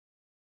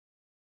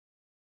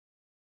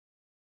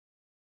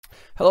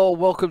Hello,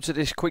 welcome to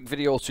this quick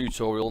video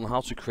tutorial on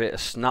how to create a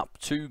snap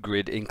to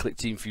grid in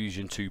Clickteam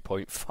Fusion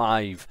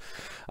 2.5.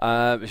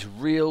 It's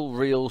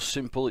real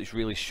simple, it's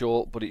really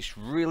short, but it's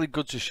really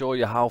good to show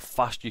you how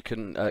fast you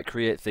can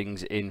create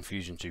things in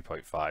Fusion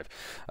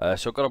 2.5.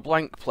 So I've got a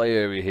blank play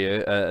area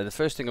here. The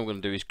first thing I'm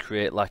going to do is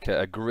create like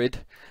a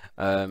grid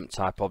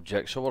type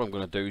object. So what I'm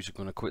going to do is I'm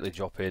going to quickly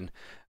drop in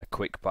a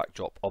quick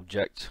backdrop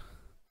object.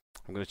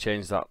 I'm going to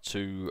change that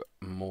to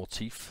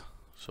motif.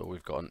 So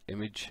we've got an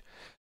image.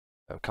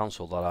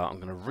 Cancel that out. I'm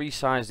going to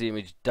resize the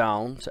image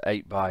down to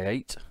 8 by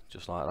 8,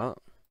 just like that.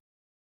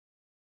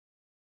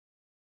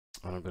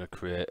 And I'm going to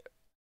create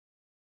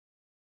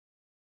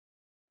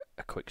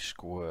a quick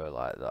square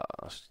like that.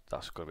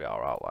 That's going to be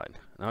our outline.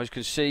 Now, as you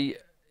can see,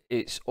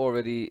 it's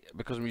already,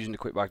 because I'm using the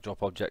quick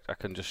backdrop object, I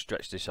can just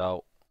stretch this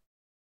out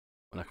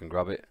and I can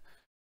grab it.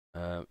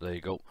 There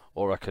you go.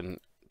 Or I can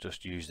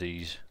just use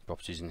these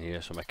properties in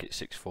here, so make it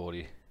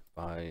 640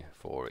 by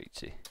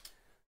 480.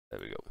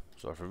 There we go.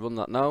 So if I run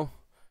that now,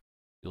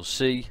 you'll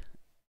see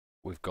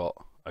we've got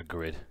a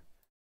grid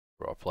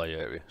for our play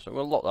area. So I'm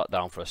going to lock that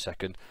down for a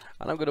second,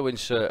 and I'm going to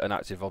insert an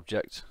active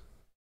object.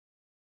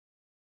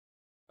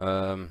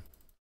 Let's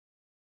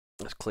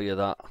clear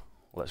that.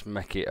 Let's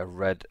make it a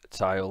red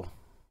tile,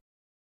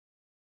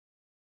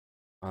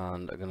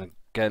 and I'm going to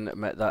again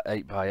make that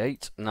 8 by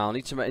 8. Now I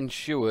need to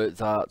ensure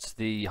that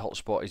the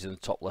hotspot is in the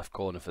top left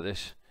corner for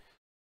this.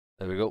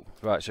 There we go.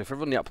 Right, so if I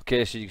run the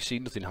application, you can see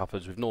nothing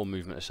happens with no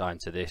movement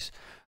assigned to this.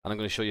 And I'm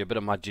going to show you a bit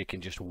of magic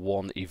in just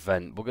one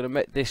event. We're going to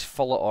make this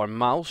follow our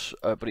mouse,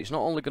 but it's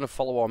not only going to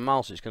follow our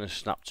mouse, it's going to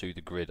snap to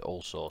the grid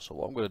also. So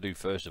what I'm going to do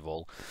first of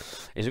all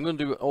is I'm going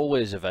to do an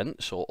always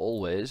event. So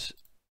always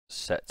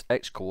set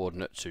X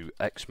coordinate to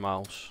X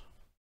mouse.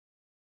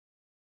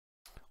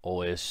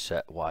 Always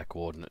set Y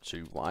coordinate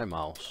to Y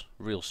mouse.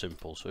 Real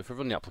simple. So if I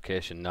run the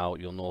application now,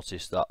 you'll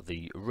notice that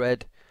the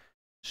red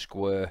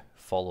square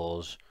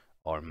follows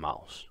our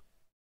mouse.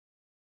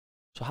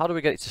 So how do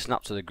we get it to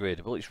snap to the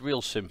grid? Well, it's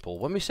real simple.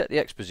 When we set the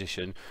X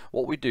position,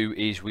 what we do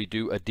is we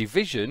do a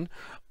division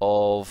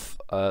of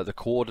the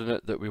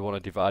coordinate that we want to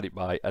divide it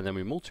by, and then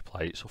we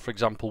multiply it. So for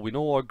example, we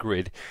know our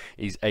grid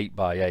is 8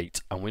 by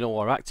 8, and we know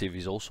our active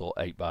is also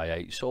 8 by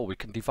 8. So we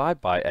can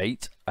divide by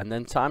 8 and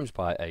then times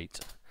by 8.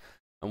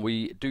 And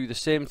we do the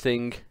same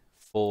thing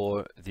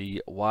for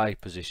the Y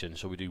position.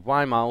 So we do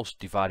Y mouse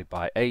divided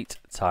by 8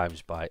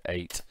 times by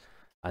 8.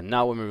 And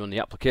now when we run the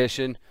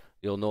application,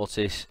 you'll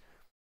notice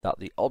that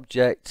the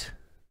object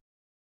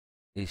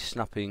is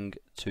snapping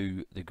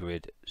to the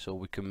grid. So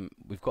we've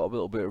got a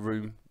little bit of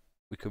room.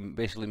 We can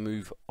basically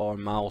move our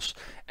mouse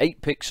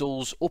 8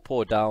 pixels up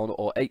or down,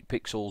 or 8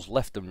 pixels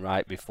left and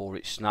right before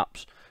it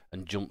snaps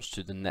and jumps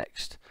to the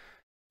next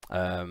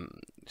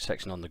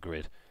section on the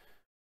grid.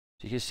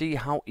 So you can see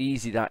how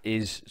easy that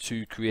is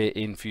to create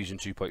in Fusion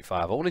 2.5.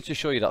 I wanted to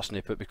show you that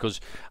snippet because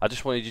I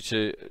just wanted you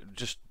to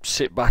just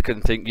sit back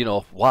and think, you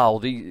know, wow,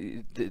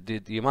 the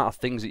amount of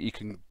things that you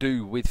can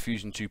do with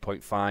Fusion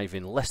 2.5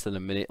 in less than a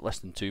minute, less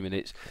than 2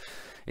 minutes,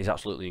 is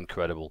absolutely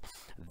incredible.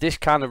 This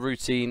kind of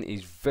routine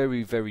is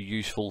very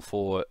useful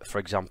for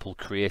example,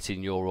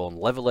 creating your own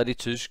level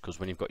editors, because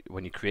when you're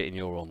creating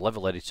your own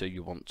level editor,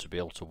 you want to be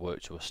able to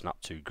work to a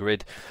snap to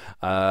grid.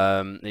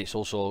 It's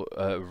also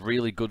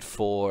really good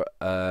for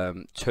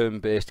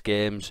turn-based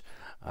games,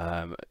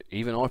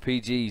 even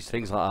RPGs,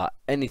 things like that.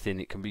 Anything,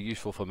 it can be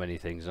useful for many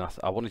things, and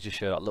I wanted to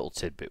share that little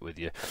tidbit with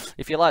you.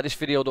 If you like this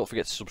video, don't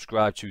forget to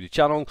subscribe to the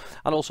channel,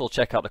 and also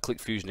check out the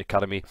ClickFusion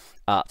Academy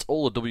at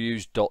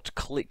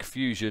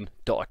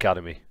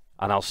allthews.clickfusion.academy,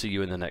 and I'll see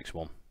you in the next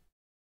one.